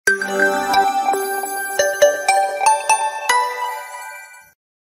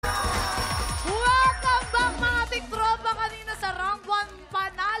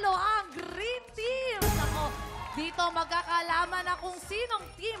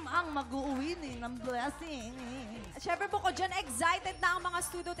team ang mag-uuwi ng blessing. At syempre po ko dyan, excited na ang mga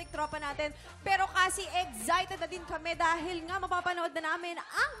studio tiktropa natin. Pero kasi excited na din kami dahil nga mapapanood na namin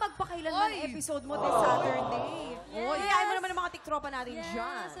ang magpakailanman episode mo this Saturday. Yes. Kaya mo naman ang mga tiktropa natin dyan.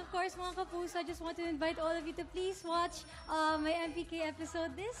 Yes, of course, mga kapuso. I just want to invite all of you to please watch my MPK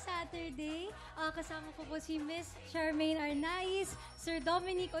episode this Saturday. Kasama ko po si Miss Charmaine Arnaiz, Sir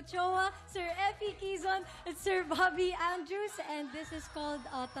Dominic Ochoa, Sir Effie Quizon, at Sir Bobby Andrews. And this is called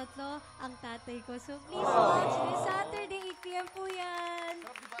Tatlo ang Tatay Ko. So please watch this Saturday, 8 p.m. po yan.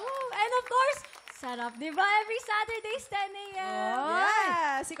 Woo! And of course, sarap, di ba? Every Saturday, 10 a.m.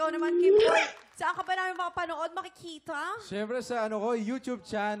 Yes! Ikaw naman, Kimpoy. Saan ka ba namin makapanood, makikita? Siyempre sa YouTube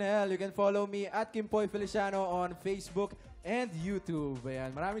channel. You can follow me at Kimpoy Feliciano on Facebook and YouTube. Ayan,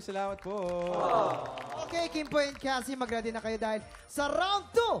 maraming salamat po. Okay, Kimpoy and Cassy, mag-ready na kayo dahil sa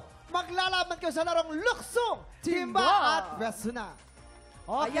round 2, maglalaban kayo sa larong luksong, timba at pwesto na.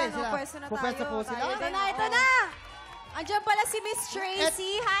 Okay, ayan, pwesto na tayo. Pupwesto po sila. Ito na! Andiyan pala si Miss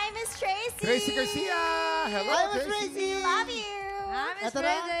Tracy. Hi, Miss Tracy! Tracy Garcia! Hello, Hi, Miss Tracy! Love you! Hi, Miss Ito na.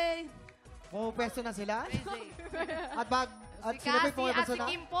 Tracy! Pupwesto na sila. At Si sino ba yung Cassy at pumwesto si na?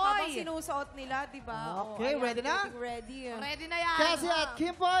 Kimpoy. Habang sinusuot nila, di ba? Okay, ayan, ready na? Ready. Ready na yan. Cassy at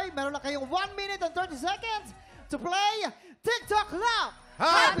Kimpoy, meron lang kayong 1 minute and 30 seconds to play TikToClock.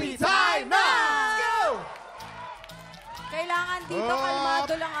 Happy time na! Let's go! Kailangan dito,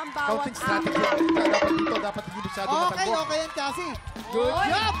 kalmado lang ang bawat Counting strategy. Dapat hindi masyado Okay, matalbog. okay yan, Cassy. Good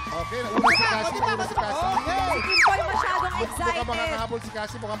job! Okay, nauna si Cassy. Nauna si Cassy. Okay. Si Kimpoy masyadong Mukhang excited. makakahabol si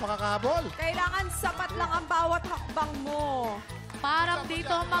Cassy. Mukhang makakahabol. Kailangan sapat lang ang bawat hakbang mo. Parang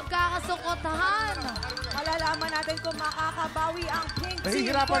dito magkakasukotahan. Malalaman natin kung makakabawi ang pink team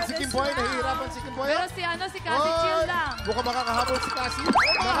Nahihirapan for si this Kimpoy. round. Nahihirapan si Kimpoy. Pero si Cassy chill lang. Mukhang makakahabol si Cassy.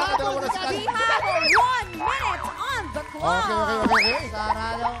 Nakakadalawa na si We Cassy. have 1 minute on the clock. Okay.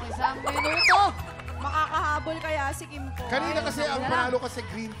 Saradong isang minuto. Makakahabol kaya si Kimpoy. Kanina kasi ang panalo kasi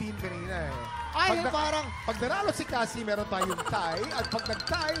green team kanina eh. Ay, parang... Pag nanalo si Cassy, meron tayong tie. At pag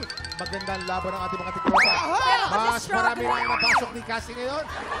nag-tie, magandang laban ng ating mga tikropa. Mas marami na yung napasok ni Cassy ngayon.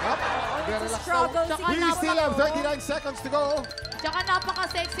 Up, relax struggle now. si We Kimpoy. still have 39 seconds to go. Tsaka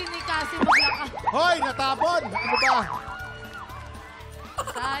napaka-sexy ni Cassy maglakad. Hoy, natapon! Ano ba?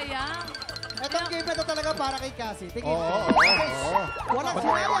 Sayang. Itong game na ito talaga para kay Cassy. Tingin. Oo. Walang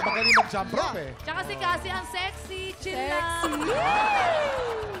sinayang. Magaling mag-jump rope eh. Tsaka si Cassy ang sexy. Chill Sexy. lang.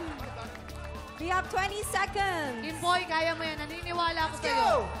 We have 20 seconds. Kimpoy, kaya mo yan. Naniniwala ako Let's sa'yo.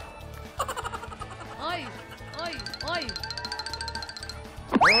 go! Oy.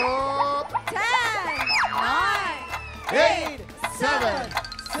 Oh, 10, 8, 7,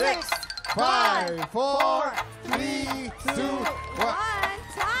 6, 5, 4, 3, 2, 1. 1.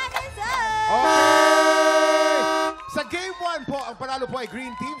 Time is up. Okay! Sa Game 1 po, ang panalo po ay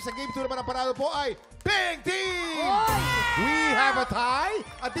Green Team. Sa Game 2 naman, ang panalo po ay Pink Team! We have a tie.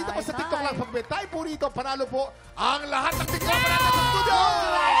 At dito pa sa TikToClock, pag may tie po rito, panalo po ang lahat ng TikTok natin sa studio!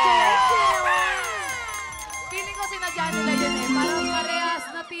 Feeling ko sinadya nila yun eh. Parang parehas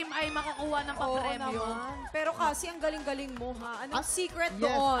na team ay makakuha ng Oo papremyo. naman. Pero kasi ang galing-galing mo ha. Anong secret Yes.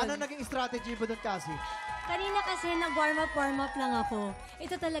 doon? Ano naging strategy mo doon, Cassy? Kanina kasi nag-warm up lang ako.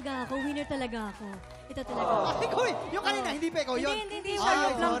 Ito talaga ako. Winner talaga ako. Ito talaga ako. Ay, Koy! Yung kanina, hindi pa ikaw yun. Hindi. Ay,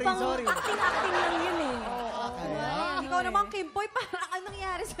 Warm up lang. sorry. Acting lang yun eh. Okay. Ikaw naman, Kimpoy, parang anong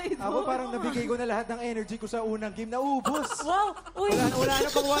nangyari sa'yo doon? Ako parang nabigay ko na lahat ng energy ko sa unang game. Naubos. Wow! Uy! Wala na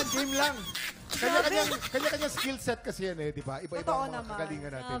pang 1 game lang. Kanya-kanya skill set kasi yan eh, di ba? Iba-iba Totoo ang mga naman.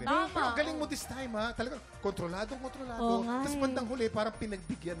 kagalingan natin eh. Tama. Pero ang galing mo this time ha, talagang kontrolado. Oo nga Tapos eh. bandang huli, parang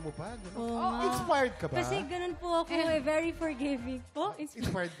pinagbigyan mo pa. Gano'n. Oo nga. Inspired ka ba? Kasi ganun po ako eh. Very forgiving po.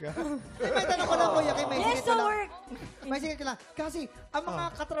 Inspired ka? May tanong ko lang, Kuya, kay may Yes, singit ko so lang. work. May singit ko lang. Kasi, ang mga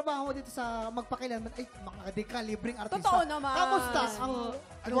katrabaho mo dito sa magpakilanman, ay, mga dekalibreng artista. Totoo naman. Kamusta ang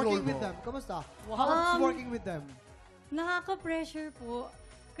Anong working role with mo? them? Kamusta? How's working with them? Nakaka-pressure po.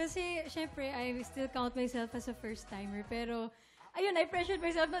 Kasi, syempre, I still count myself as a first-timer. Pero, ayun, I pressured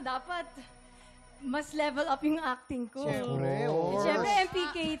myself na dapat mas level up yung acting ko. Siyempre, Siyempre,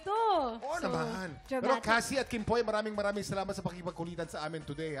 MPK to. Oo naman. Pero dramatic. Cassy at Kimpoy, maraming salamat sa pakipagkulitan sa amin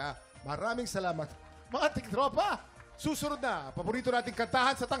today ha. Maraming salamat. Mga tiktropa, susunod na, paborito nating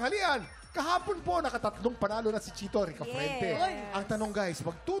kantahan sa tanghalian. Kahapon po, nakatatlong panalo na si Chito Ricafrente. Yes. Ang tanong guys,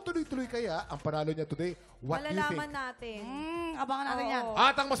 magtutuloy-tuloy kaya ang panalo niya today? What do you think? Malalaman natin. Abangan natin yan. Oo.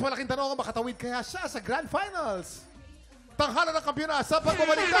 At ang mas malaking tanong, makatawid kaya siya sa Grand Finals? Tanghalan ng kampiyona sa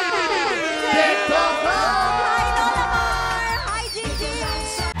pagbabalik ng TikTok! Hi, Lola Mar! Hi, Gigi!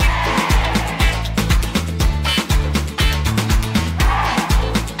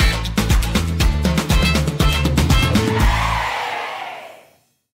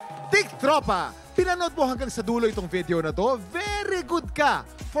 Tropa, pinanood mo hanggang sa dulo itong video na to? Very good ka!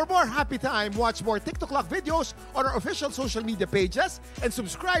 For more happy time, watch more TikToClock videos on our official social media pages and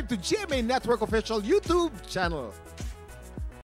subscribe to GMA Network official YouTube channel.